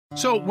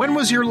So, when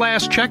was your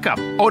last checkup?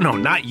 Oh, no,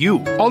 not you.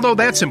 Although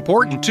that's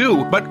important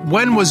too, but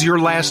when was your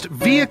last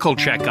vehicle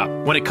checkup?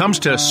 When it comes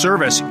to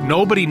service,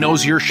 nobody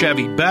knows your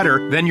Chevy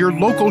better than your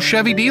local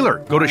Chevy dealer.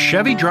 Go to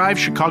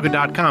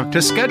ChevyDriveChicago.com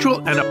to schedule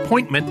an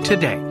appointment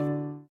today.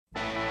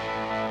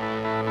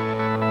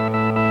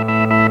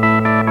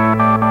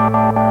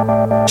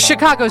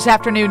 Chicago's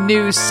Afternoon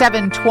News,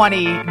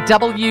 720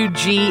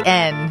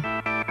 WGN.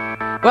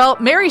 Well,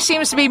 Mary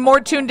seems to be more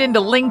tuned into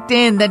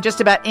LinkedIn than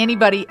just about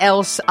anybody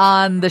else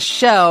on the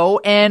show,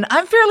 and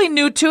I'm fairly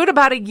new to it,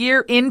 about a year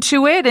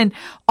into it, and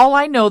all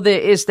I know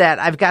is that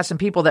I've got some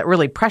people that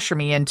really pressure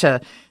me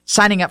into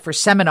signing up for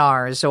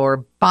seminars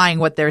or buying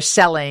what they're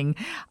selling.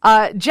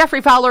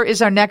 Jeffrey Fowler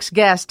is our next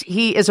guest.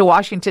 He is a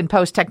Washington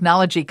Post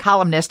technology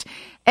columnist.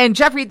 And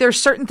Jeffrey,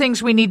 there's certain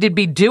things we need to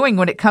be doing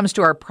when it comes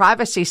to our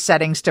privacy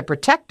settings to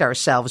protect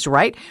ourselves,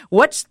 right?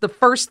 What's the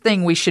first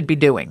thing we should be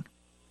doing?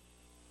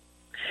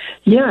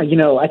 Yeah,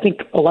 I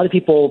think a lot of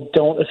people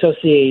don't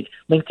associate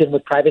LinkedIn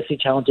with privacy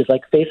challenges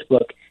like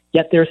Facebook,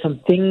 yet there are some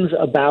things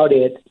about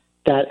it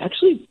that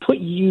actually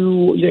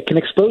can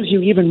expose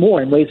you even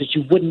more in ways that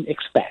you wouldn't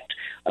expect.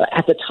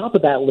 At the top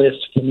of that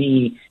list for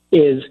me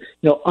is,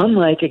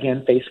 unlike,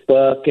 again,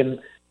 Facebook and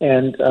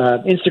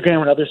Instagram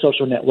and other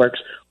social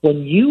networks,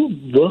 when you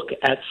look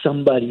at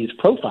somebody's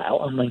profile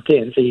on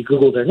LinkedIn, so you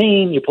Google their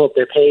name, you pull up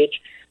their page,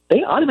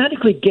 they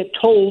automatically get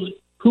told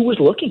who was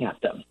looking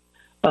at them.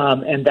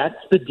 And that's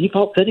the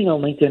default setting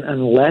on LinkedIn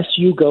unless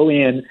you go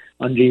in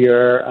under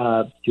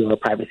your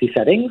privacy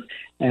settings,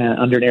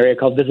 under an area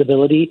called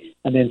visibility,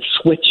 and then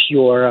switch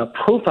your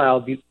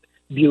profile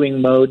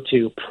viewing mode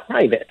to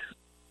private.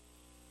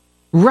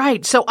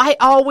 Right. So I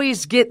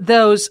always get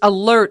those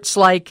alerts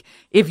like,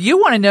 if you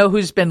want to know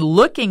who's been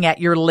looking at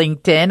your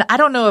LinkedIn, I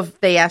don't know if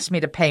they asked me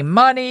to pay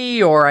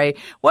money or I'm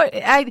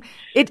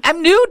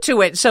new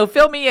to it. So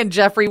fill me in,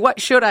 Jeffrey.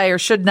 What should I or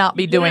should not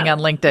be doing on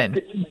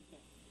LinkedIn?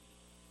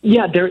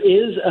 Yeah, there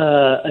is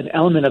an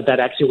element of that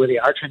actually where they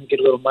are trying to get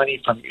a little money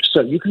from you.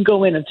 So you can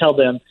go in and tell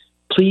them,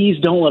 please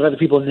don't let other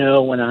people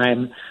know when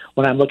I'm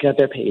looking at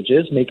their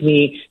pages. Make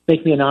me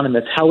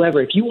anonymous. However,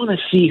 if you want to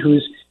see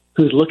who's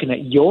looking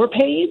at your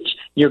page,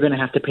 you're going to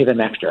have to pay them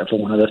extra for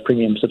one of those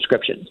premium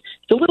subscriptions.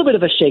 It's a little bit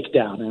of a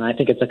shakedown, and I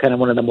think it's a kind of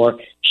one of the more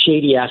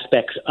shady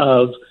aspects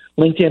of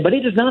LinkedIn. But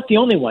it is not the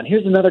only one.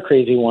 Here's another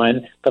crazy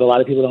one that a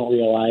lot of people don't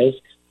realize.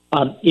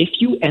 If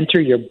you enter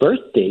your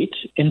birth date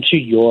into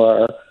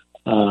your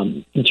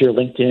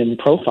LinkedIn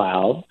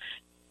profile,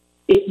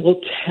 it will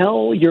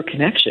tell your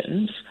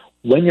connections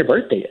when your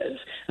birthday is.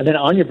 And then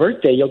on your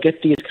birthday, you'll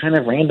get these kind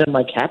of random,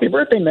 happy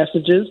birthday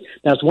messages.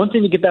 Now, it's one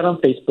thing to get that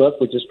on Facebook,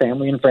 which is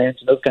family and friends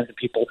and those kinds of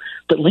people.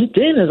 But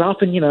LinkedIn is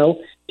often,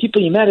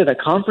 people you met at a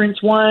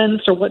conference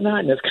once or whatnot,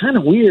 and it's kind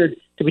of weird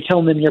to be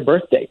telling them your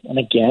birthday. And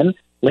again,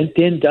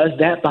 LinkedIn does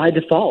that by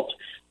default.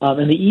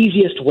 And the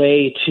easiest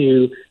way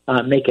to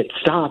make it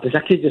stop is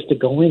actually just to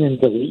go in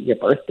and delete your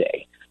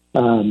birthday.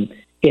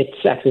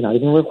 It's actually not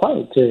even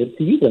required to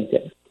use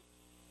LinkedIn.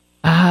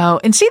 Oh,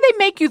 and see, they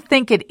make you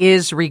think it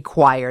is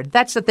required.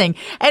 That's the thing.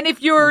 And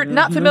if you're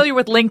not familiar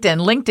with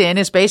LinkedIn, LinkedIn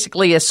is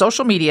basically a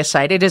social media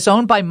site. It is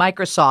owned by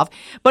Microsoft,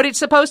 but it's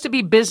supposed to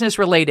be business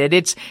related.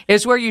 It's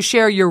where you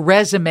share your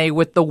resume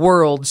with the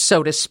world,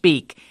 so to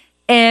speak.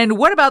 And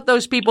what about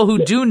those people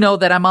who do know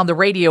that I'm on the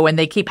radio and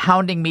they keep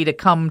hounding me to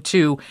come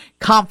to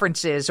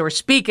conferences or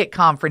speak at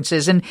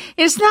conferences? And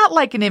it's not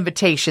like an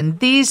invitation.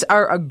 These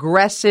are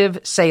aggressive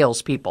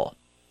salespeople.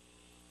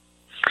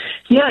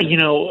 Yeah,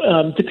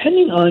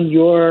 depending on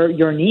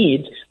your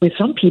needs,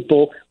 some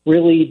people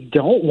really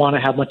don't want to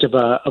have much of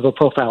a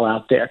profile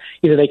out there.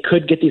 Either they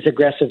could get these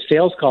aggressive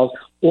sales calls,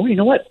 or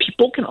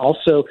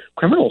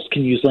criminals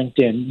can use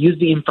LinkedIn, use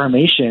the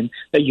information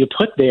that you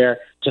put there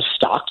to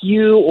stalk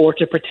you or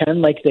to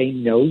pretend like they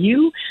know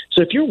you.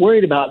 So if you're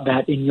worried about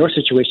that in your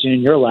situation,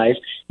 in your life,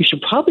 you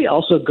should probably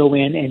also go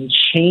in and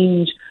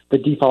change the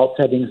default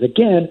settings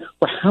again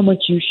for how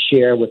much you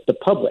share with the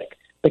public.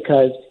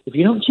 Because if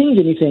you don't change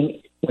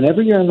anything,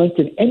 whenever you're on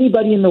LinkedIn,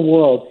 anybody in the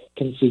world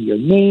can see your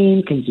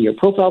name, can see your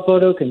profile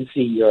photo, can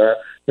see your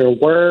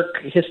work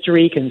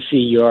history, can see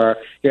your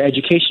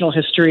educational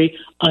history,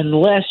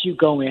 unless you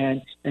go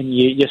in and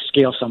you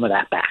scale some of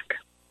that back.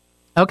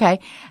 Okay.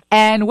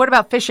 And what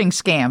about phishing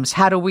scams?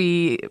 How do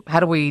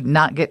we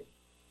not get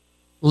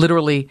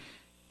literally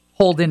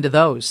hauled into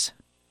those?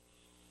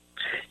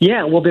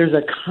 Yeah, well, there's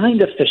a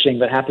kind of phishing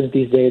that happens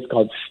these days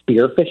called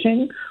spear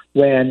phishing.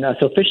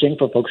 So phishing,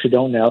 for folks who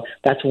don't know,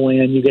 that's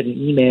when you get an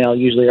email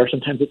usually or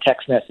sometimes a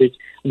text message,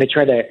 and they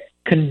try to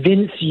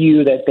convince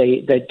you that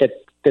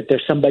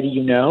there's somebody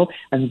you know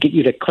and get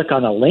you to click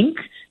on a link.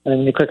 And then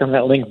when you click on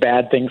that link,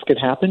 bad things could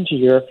happen to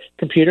your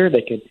computer.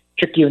 They could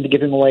trick you into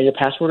giving away your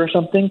password or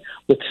something.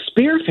 With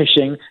spear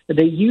phishing,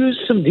 they use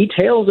some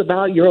details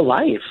about your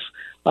life,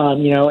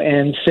 and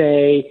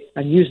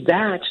use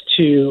that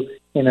to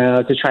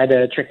try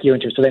to trick you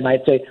into. So they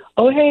might say,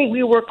 oh, hey,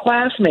 we were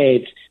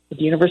classmates at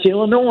the University of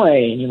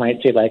Illinois. And you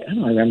might say, I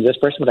don't remember this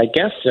person, but I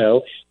guess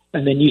so.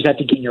 And then use that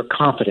to gain your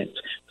confidence.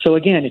 So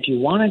again, if you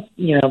want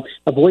to,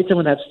 avoid some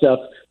of that stuff,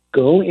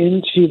 go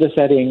into the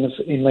settings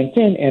in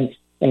LinkedIn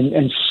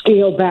and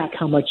scale back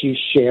how much you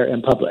share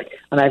in public.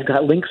 And I've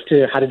got links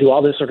to how to do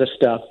all this sort of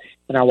stuff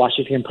in our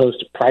Washington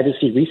Post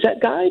Privacy Reset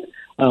Guide,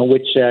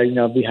 which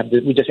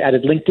we just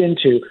added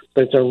LinkedIn to,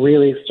 but it's a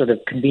really sort of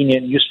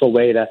convenient, useful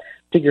way to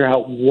figure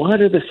out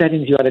what are the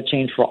settings you ought to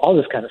change for all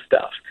this kind of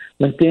stuff.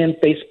 LinkedIn,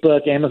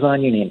 Facebook,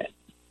 Amazon, you name it.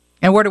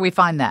 And where do we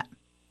find that?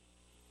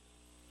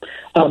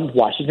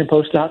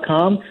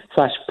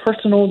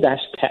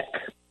 WashingtonPost.com/personal-tech.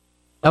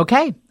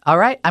 Okay. All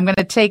right. I'm going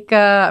to take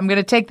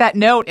that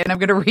note and I'm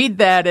going to read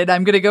that and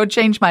I'm going to go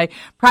change my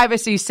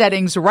privacy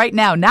settings right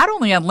now, not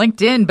only on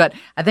LinkedIn, but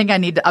I think I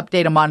need to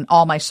update them on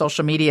all my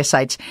social media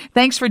sites.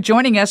 Thanks for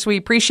joining us. We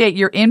appreciate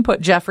your input,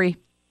 Jeffrey.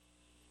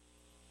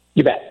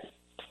 You bet.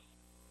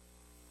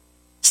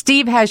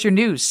 Steve has your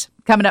news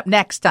coming up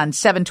next on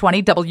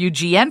 720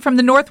 WGN from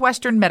the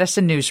Northwestern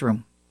Medicine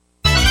Newsroom.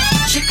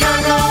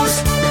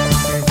 Chicago's